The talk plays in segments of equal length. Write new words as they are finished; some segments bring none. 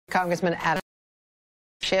Congressman Adam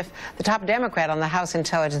Schiff, the top Democrat on the House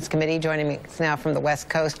Intelligence Committee, joining me now from the West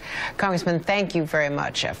Coast. Congressman, thank you very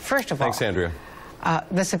much. First of all, thanks, Andrea.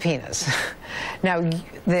 The subpoenas. Now,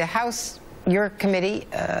 the House, your committee,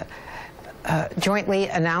 jointly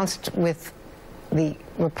announced with the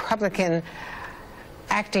Republican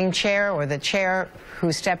acting chair, or the chair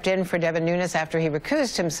who stepped in for Devin Nunes after he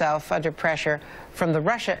recused himself under pressure from the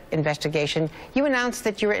Russia investigation, you announced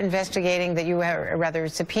that you were investigating, that you were rather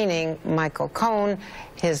subpoenaing Michael Cohen,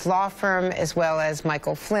 his law firm, as well as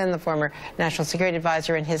Michael Flynn, the former National Security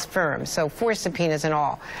Advisor, and his firm. So 4 subpoenas in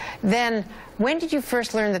all. Then, when did you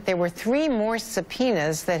first learn that there were 3 more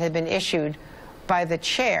subpoenas that had been issued by the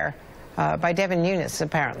chair, by Devin Nunes,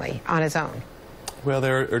 apparently, on his own? Well,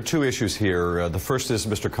 there are 2 issues here. The first is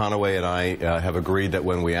Mr. Conaway and I have agreed that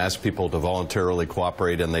when we ask people to voluntarily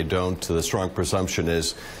cooperate and they don't, the strong presumption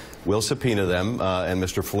is we'll subpoena them, and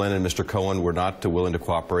Mr. Flynn and Mr. Cohen were not willing to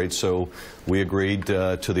cooperate, so we agreed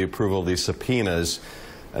to the approval of these subpoenas.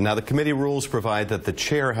 Now, the committee rules provide that the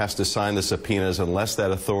chair has to sign the subpoenas unless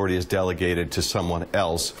that authority is delegated to someone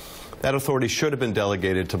else. That authority should have been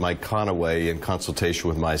delegated to Mike Conaway in consultation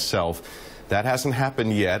with myself. That hasn't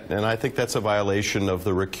happened yet, and I think that's a violation of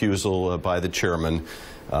the recusal by the chairman.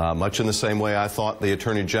 Much in the same way I thought the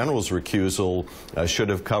Attorney General's recusal should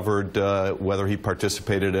have covered whether he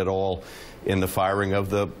participated at all in the firing of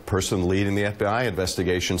the person leading the FBI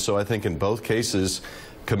investigation. So I think in both cases,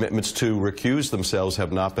 commitments to recuse themselves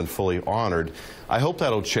have not been fully honored. I hope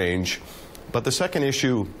that'll change. But the second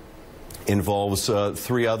issue involves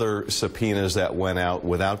 3 other subpoenas that went out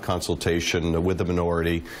without consultation with the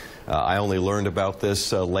minority. I only learned about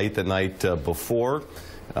this late the night before,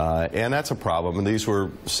 and that's a problem. And these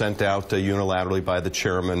were sent out unilaterally by the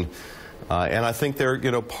chairman. And I think they're,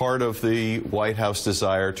 part of the White House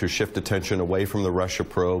desire to shift attention away from the Russia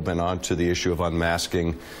probe and onto the issue of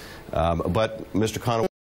unmasking. But Mr. Conaway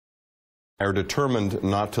are determined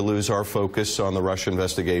not to lose our focus on the Russia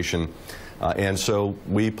investigation. And so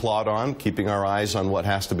we plod on, keeping our eyes on what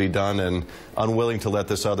has to be done and unwilling to let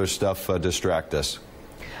this other stuff distract us.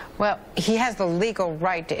 Well, he has the legal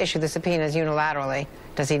right to issue the subpoenas unilaterally,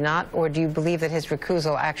 does he not? Or do you believe that his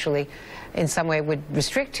recusal actually in some way would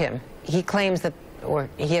restrict him? He claims that, or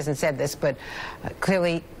he hasn't said this, but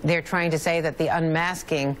clearly they're trying to say that the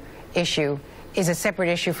unmasking issue is a separate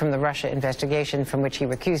issue from the Russia investigation from which he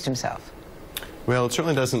recused himself. Well, it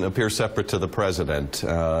certainly doesn't appear separate to the president,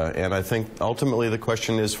 and I think ultimately the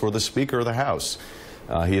question is for the Speaker of the House.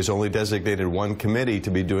 He has only designated 1 committee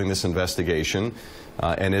to be doing this investigation,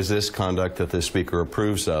 and is this conduct that the Speaker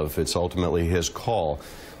approves of? It's ultimately his call.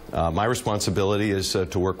 My responsibility is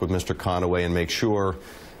to work with Mr. Conaway and make sure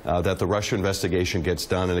that the Russia investigation gets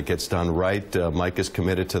done, and it gets done right. Mike is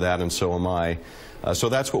committed to that, and so am I. So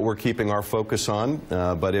that's what we're keeping our focus on,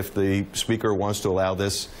 but if the Speaker wants to allow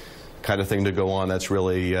this kind of thing to go on, that's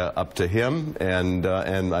really up to him, and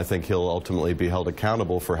I think he'll ultimately be held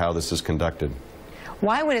accountable for how this is conducted.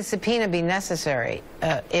 Why would a subpoena be necessary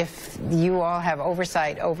if you all have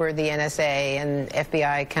oversight over the NSA and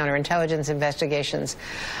FBI counterintelligence investigations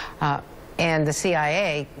and the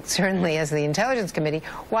CIA, certainly as the Intelligence Committee?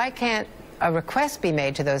 Why can't a request be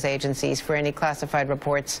made to those agencies for any classified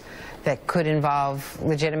reports that could involve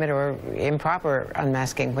legitimate or improper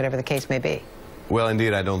unmasking, whatever the case may be? Well,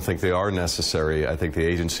 indeed, I don't think they are necessary. I think the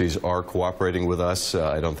agencies are cooperating with us.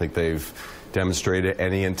 I don't think they've demonstrated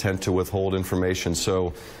any intent to withhold information.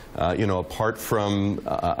 So, apart from,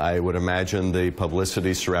 I would imagine, the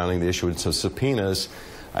publicity surrounding the issuance of subpoenas,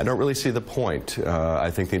 I don't really see the point.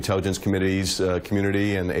 I think the Intelligence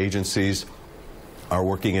community and agencies are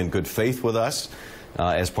working in good faith with us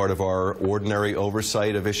as part of our ordinary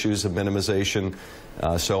oversight of issues of minimization.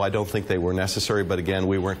 So I don't think they were necessary. But again,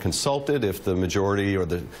 we weren't consulted. If the majority or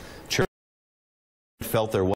the chair felt there was